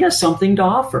out that he has something to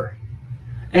offer.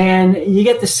 And you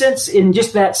get the sense in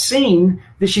just that scene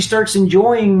that she starts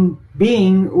enjoying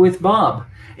being with Bob.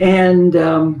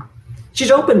 And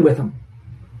she's open with him.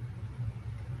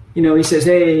 He says,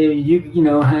 hey,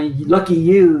 lucky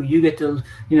you get to,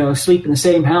 sleep in the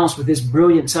same house with this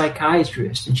brilliant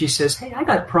psychiatrist. And she says, hey, I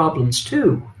got problems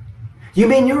too. You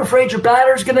mean you're afraid your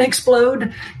bladder's going to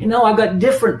explode? I've got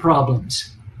different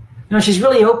problems. She's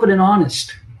really open and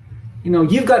honest.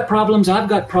 You've got problems, I've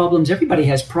got problems, everybody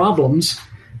has problems.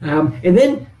 And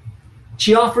then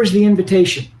she offers the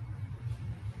invitation.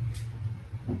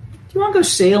 Do you want to go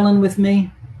sailing with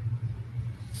me?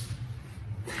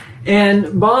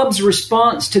 And Bob's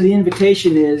response to the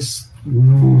invitation is,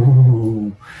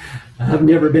 "Ooh, I've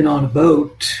never been on a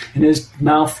boat." And his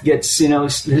mouth gets,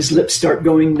 his lips start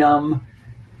going numb.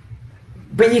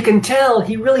 But you can tell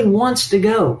he really wants to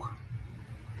go.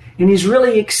 And he's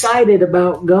really excited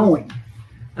about going.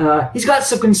 He's got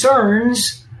some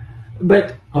concerns,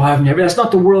 but, that's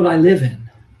not the world I live in.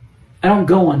 I don't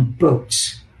go on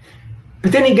boats.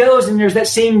 But then he goes, and there's that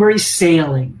scene where he's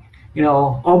sailing.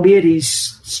 Albeit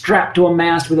he's strapped to a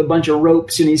mast with a bunch of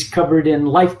ropes and he's covered in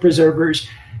life preservers.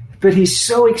 But he's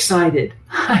so excited.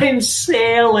 I'm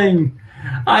sailing.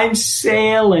 And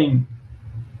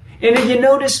did you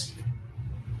notice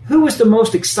who was the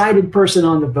most excited person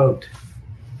on the boat?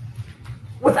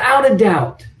 Without a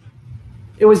doubt,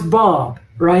 it was Bob,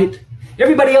 right?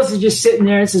 Everybody else is just sitting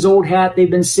there. It's his old hat. They've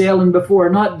been sailing before.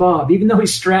 Not Bob. Even though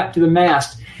he's strapped to the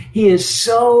mast, he is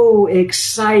so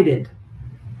excited.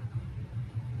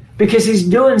 Because he's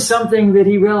doing something that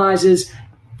he realizes,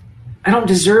 I don't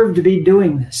deserve to be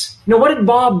doing this. What did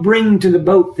Bob bring to the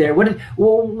boat there?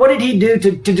 What did he do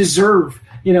to deserve,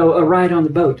 a ride on the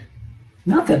boat?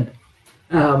 Nothing.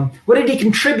 What did he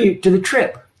contribute to the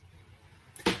trip?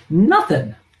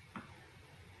 Nothing.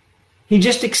 He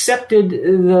just accepted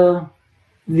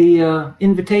the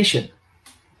invitation.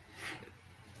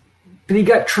 But he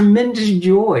got tremendous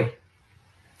joy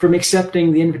from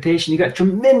accepting the invitation. He got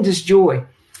tremendous joy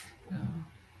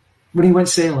when he went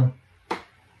sailing. I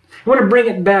want to bring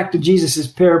it back to Jesus'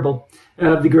 parable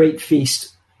of the great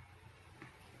feast.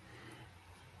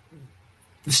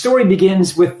 The story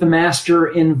begins with the master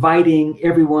inviting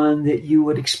everyone that you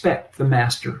would expect the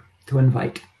master to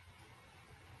invite.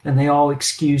 And they all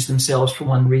excuse themselves for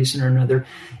one reason or another.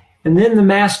 And then the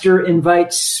master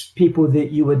invites people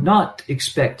that you would not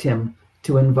expect him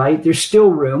to invite. There's still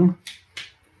room.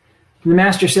 And the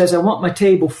master says, I want my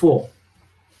table full.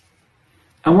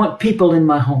 I want people in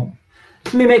my home.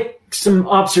 Let me make some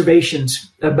observations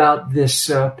about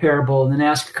this parable and then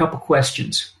ask a couple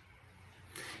questions.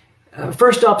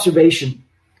 First observation,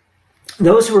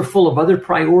 those who are full of other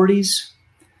priorities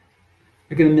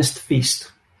are going to miss the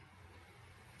feast.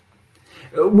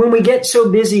 When we get so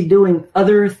busy doing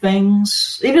other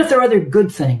things, even if they're other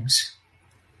good things,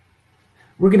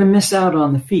 we're going to miss out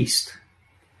on the feast.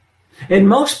 And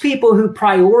most people who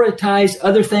prioritize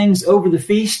other things over the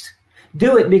feast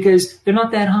do it because they're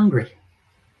not that hungry.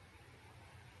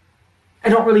 I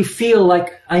don't really feel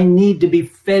like I need to be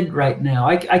fed right now.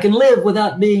 I can live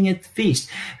without being at the feast.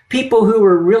 People who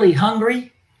are really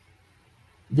hungry,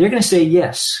 they're going to say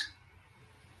yes.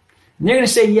 And they're going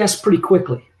to say yes pretty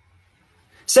quickly.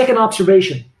 Second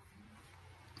observation,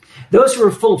 those who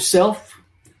are full of self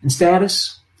and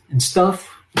status and stuff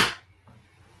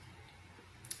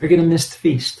are going to miss the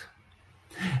feast.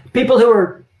 People who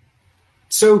are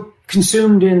so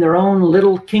consumed in their own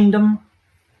little kingdom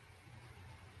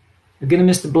are going to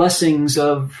miss the blessings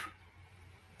of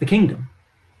the kingdom.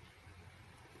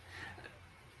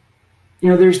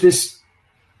 There's this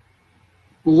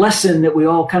lesson that we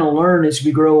all kind of learn as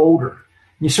we grow older.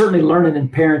 You certainly learn it in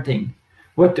parenting,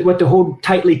 what to hold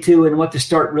tightly to and what to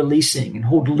start releasing and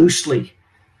hold loosely.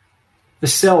 The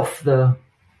self, the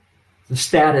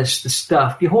status, the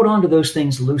stuff. You hold on to those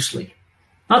things loosely.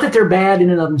 Not that they're bad in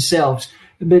and of themselves,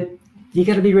 but you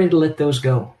got to be ready to let those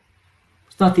go.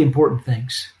 It's not the important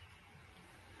things.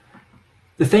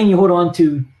 The thing you hold on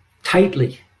to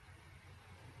tightly,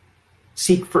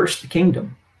 seek first the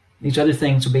kingdom. These other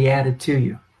things will be added to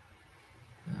you.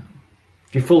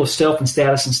 If you're full of self and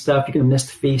status and stuff, you're going to miss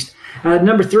the feast.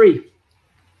 Number 3,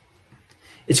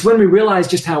 it's when we realize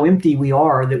just how empty we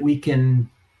are that we can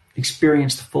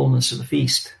experience the fullness of the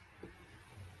feast.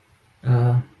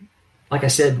 Like I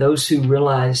said, those who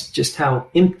realize just how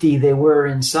empty they were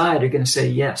inside are going to say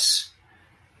yes.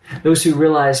 Those who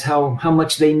realize how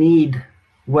much they need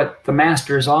what the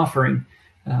master is offering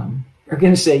are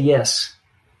going to say yes.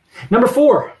 Number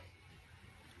 4,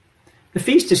 the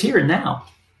feast is here and now.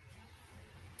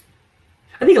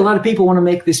 I think a lot of people want to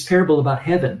make this parable about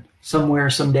heaven somewhere,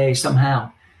 someday,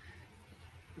 somehow.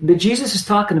 But Jesus is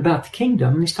talking about the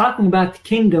kingdom. He's talking about the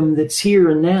kingdom that's here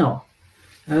and now.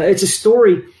 It's a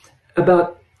story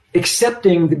about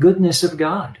accepting the goodness of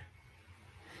God.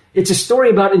 It's a story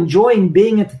about enjoying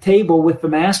being at the table with the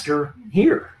Master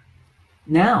here,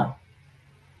 now.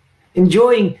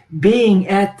 Enjoying being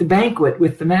at the banquet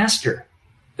with the Master,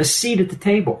 a seat at the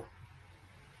table.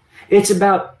 It's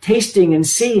about tasting and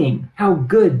seeing how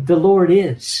good the Lord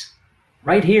is,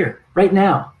 right here, right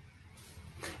now.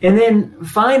 And then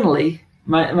finally,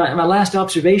 my last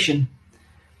observation,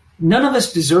 none of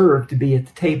us deserve to be at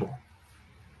the table.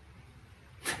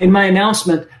 In my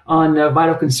announcement on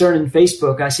Vital Concern in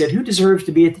Facebook, I said, who deserves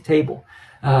to be at the table?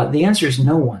 The answer is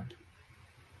no one.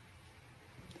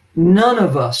 None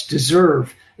of us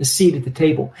deserve a seat at the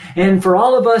table. And for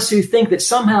all of us who think that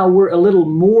somehow we're a little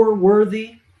more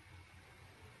worthy,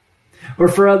 or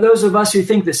for those of us who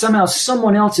think that somehow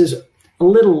someone else is a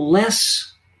little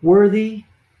less worthy,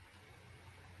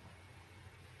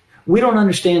 we don't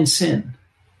understand sin,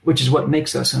 which is what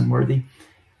makes us unworthy,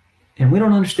 and we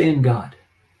don't understand God.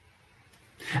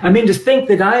 I mean, to think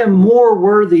that I am more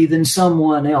worthy than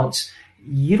someone else,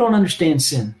 you don't understand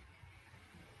sin.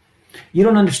 You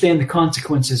don't understand the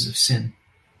consequences of sin.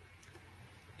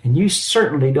 And you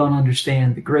certainly don't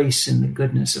understand the grace and the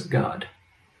goodness of God.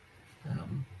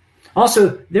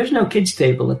 Also, there's no kids'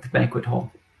 table at the banquet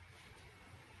hall.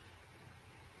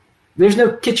 There's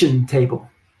no kitchen table.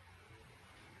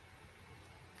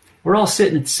 We're all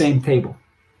sitting at the same table.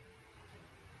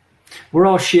 We're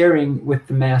all sharing with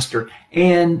the Master.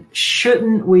 And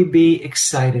shouldn't we be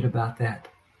excited about that?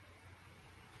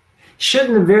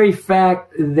 Shouldn't the very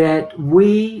fact that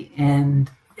we and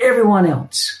everyone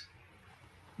else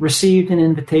received an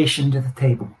invitation to the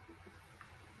table?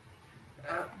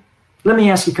 Let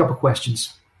me ask you a couple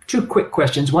questions. 2 quick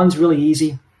questions. One's really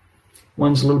easy.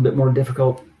 One's a little bit more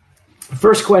difficult.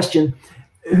 First question,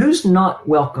 who's not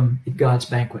welcome at God's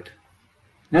banquet?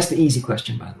 That's the easy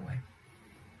question, by the way.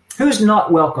 Who's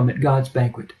not welcome at God's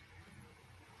banquet?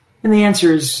 And the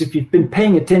answer is, if you've been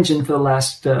paying attention for the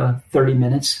last 30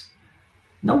 minutes,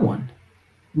 no one.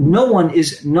 No one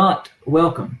is not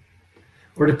welcome.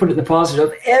 Or to put it in the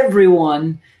positive,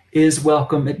 everyone is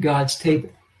welcome at God's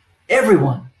table.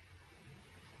 Everyone.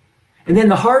 And then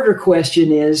the harder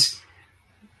question is,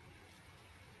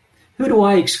 who do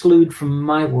I exclude from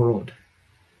my world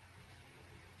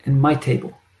and my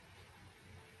table?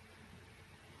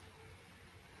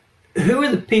 Who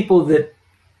are the people that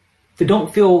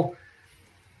don't feel,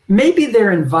 maybe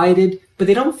they're invited, but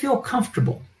they don't feel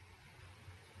comfortable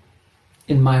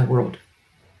in my world,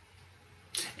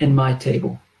 in my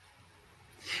table?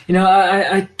 You know,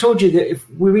 I told you that if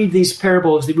we read these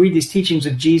parables, we read these teachings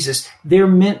of Jesus, they're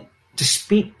meant to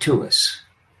speak to us.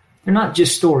 They're not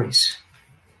just stories.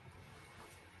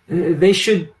 They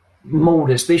should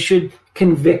mold us. They should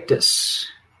convict us.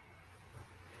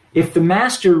 If the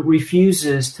Master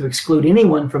refuses to exclude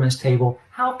anyone from his table,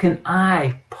 how can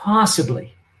I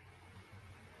possibly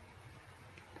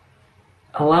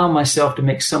allow myself to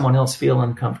make someone else feel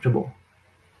uncomfortable?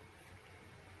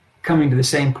 Coming to the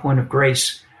same point of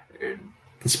grace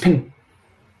that's been,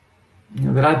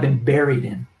 that I've been buried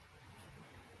in.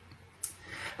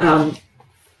 I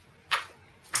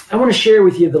want to share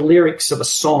with you the lyrics of a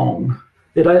song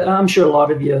that I'm sure a lot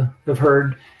of you have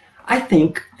heard. I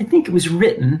think it was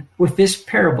written with this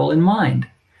parable in mind.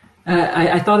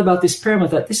 I thought about this parable. I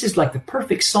thought this is like the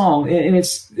perfect song, and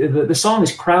it's the song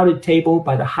is "Crowded Table"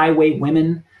 by the Highway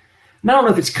Women. And I don't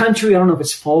know if it's country, I don't know if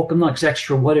it's folk. I'm not exactly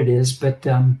sure what it is, but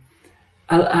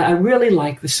I really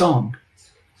like the song.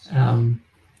 On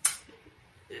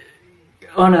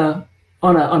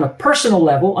a personal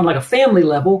level, on like a family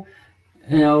level,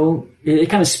 it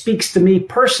kind of speaks to me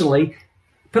personally.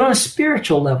 But on a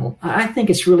spiritual level, I think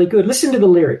it's really good. Listen to the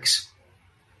lyrics.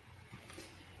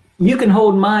 You can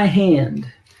hold my hand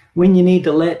when you need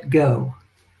to let go.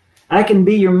 I can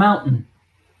be your mountain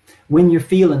when you're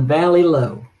feeling valley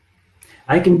low.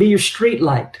 I can be your street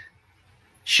light,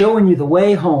 showing you the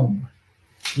way home.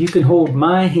 You can hold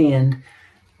my hand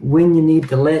when you need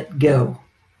to let go.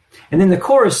 And then the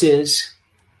chorus is,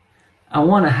 I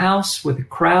want a house with a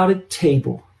crowded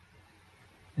table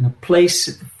and a place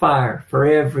at the fire for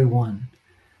everyone.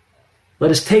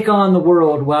 Let us take on the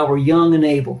world while we're young and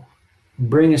able, and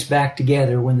bring us back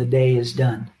together when the day is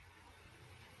done.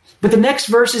 But the next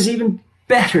verse is even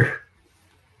better.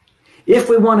 If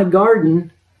we want a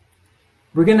garden,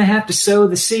 we're going to have to sow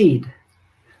the seed.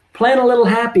 Plant a little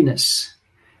happiness.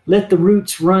 Let the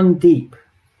roots run deep.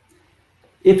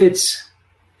 If it's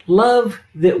love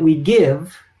that we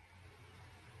give,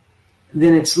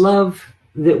 then it's love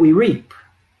that we reap.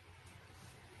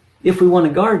 If we want a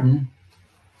garden,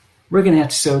 we're going to have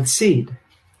to sow the seed.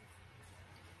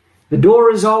 The door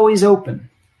is always open.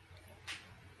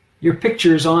 Your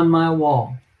picture is on my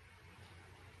wall.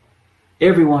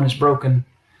 Everyone is broken,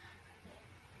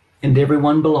 and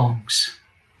everyone belongs.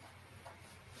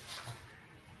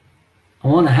 I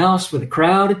want a house with a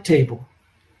crowded table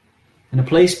and a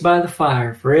place by the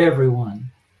fire for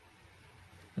everyone.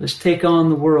 Let's take on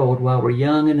the world while we're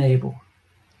young and able.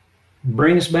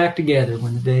 Bring us back together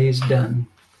when the day is done.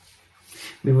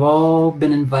 We've all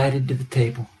been invited to the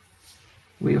table.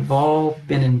 We have all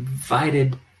been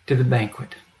invited to the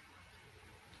banquet.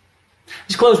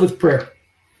 Let's close with prayer.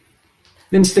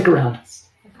 Then stick around.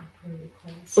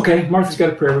 Okay, Martha's got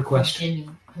a prayer request. Jimmy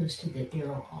posted that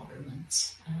Daryl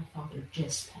Alderman's father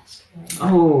just passed away.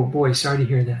 Oh boy, sorry to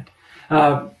hear that.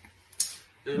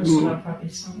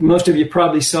 Most of you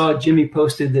probably saw Jimmy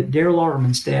posted that Daryl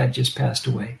Alderman's dad just passed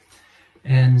away.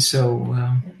 And so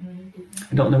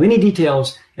I don't know any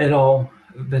details at all,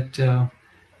 but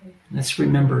let's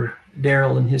remember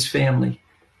Daryl and his family.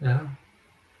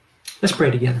 Let's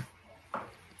pray together.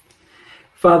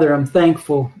 Father, I'm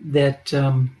thankful that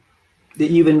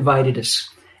you've invited us,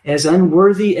 as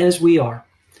unworthy as we are,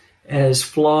 as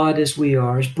flawed as we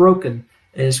are, as broken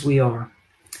as we are.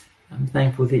 I'm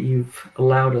thankful that you've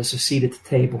allowed us a seat at the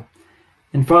table.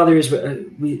 And Father, as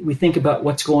we think about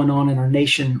what's going on in our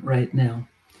nation right now,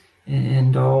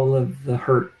 and all of the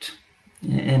hurt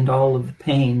and all of the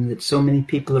pain that so many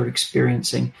people are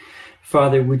experiencing,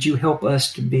 Father, would you help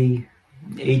us to be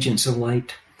agents of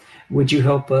light? Would you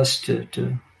help us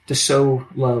to sow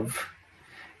love?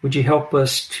 Would you help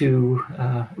us to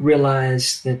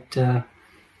realize that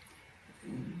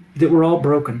we're all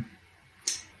broken,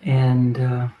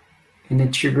 and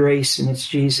it's your grace and it's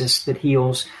Jesus that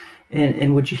heals,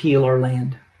 and would you heal our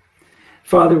land?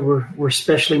 Father, we're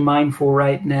especially mindful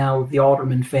right now of the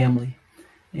Alderman family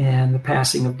and the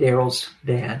passing of Daryl's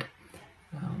dad.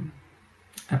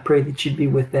 I pray that you'd be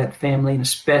with that family in a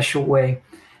special way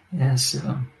as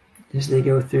they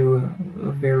go through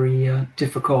a very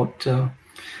difficult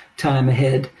time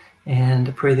ahead. And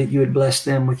I pray that you would bless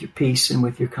them with your peace and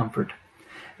with your comfort.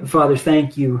 Father,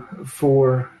 thank you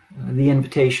for the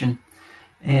invitation,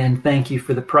 and thank you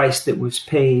for the price that was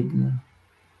paid and the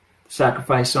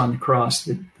sacrifice on the cross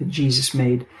that Jesus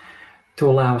made to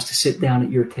allow us to sit down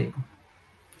at your table.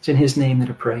 It's in his name that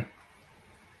I pray.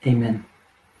 Amen.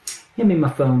 Give me my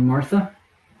phone, Martha.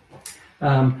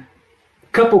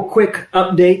 Couple quick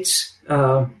updates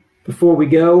before we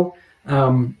go.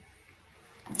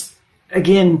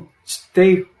 Again,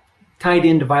 stay tied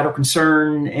into Vital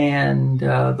Concern and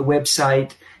the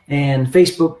website and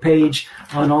Facebook page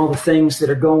on all the things that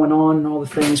are going on and all the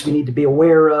things we need to be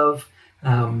aware of.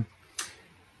 I'm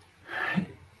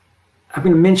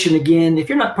going to mention again, if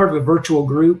you're not part of a virtual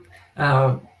group,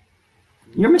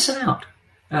 you're missing out.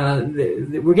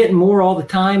 We're getting more all the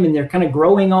time, and they're kind of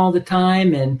growing all the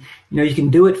time. And you can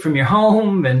do it from your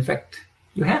home. In fact,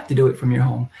 you have to do it from your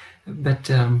home. But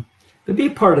be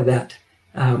a part of that.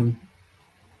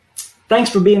 Thanks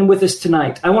for being with us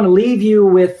tonight. I want to leave you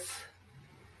with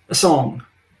a song.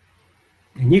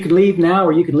 And you can leave now,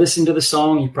 or you can listen to the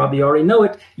song. You probably already know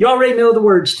it. You already know the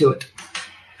words to it.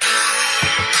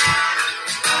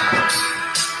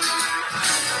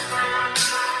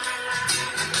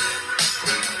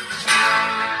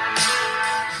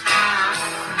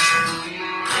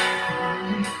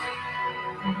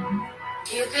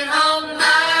 You can hold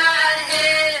my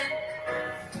hand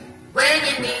when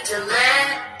you need to let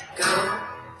go.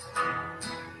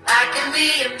 I can be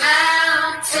a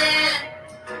mountain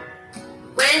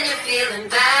when you're feeling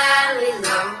valley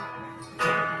low.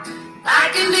 I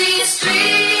can be a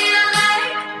street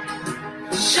light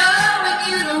showing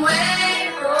you the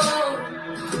way home.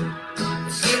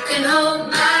 You can hold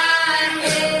my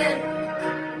hand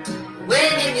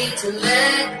when you need to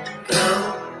let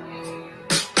go.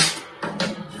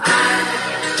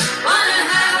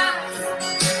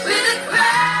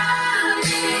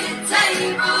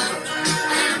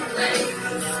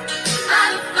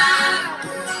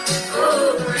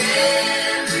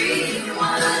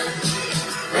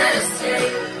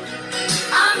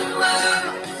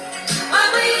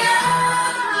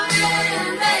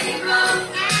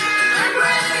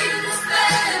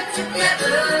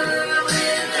 Together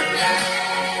with the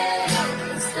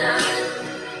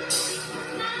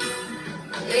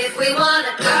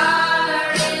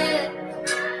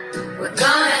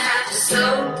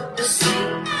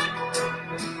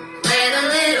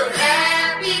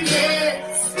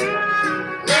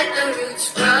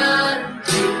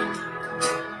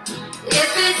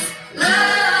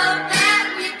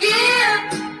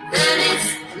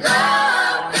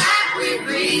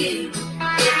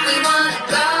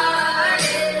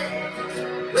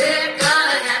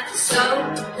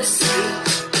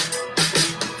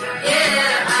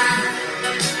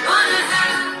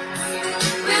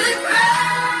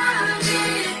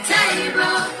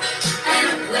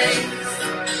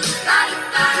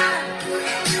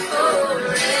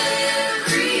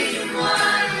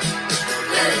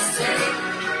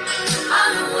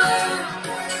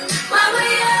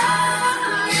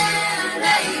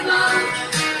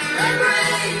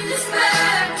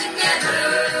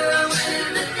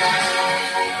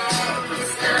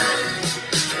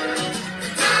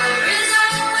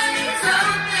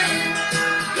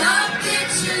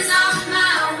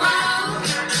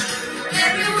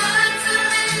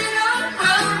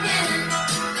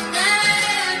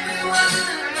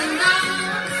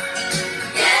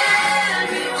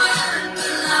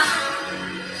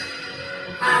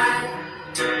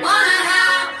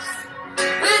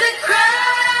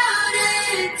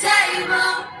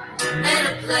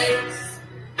place.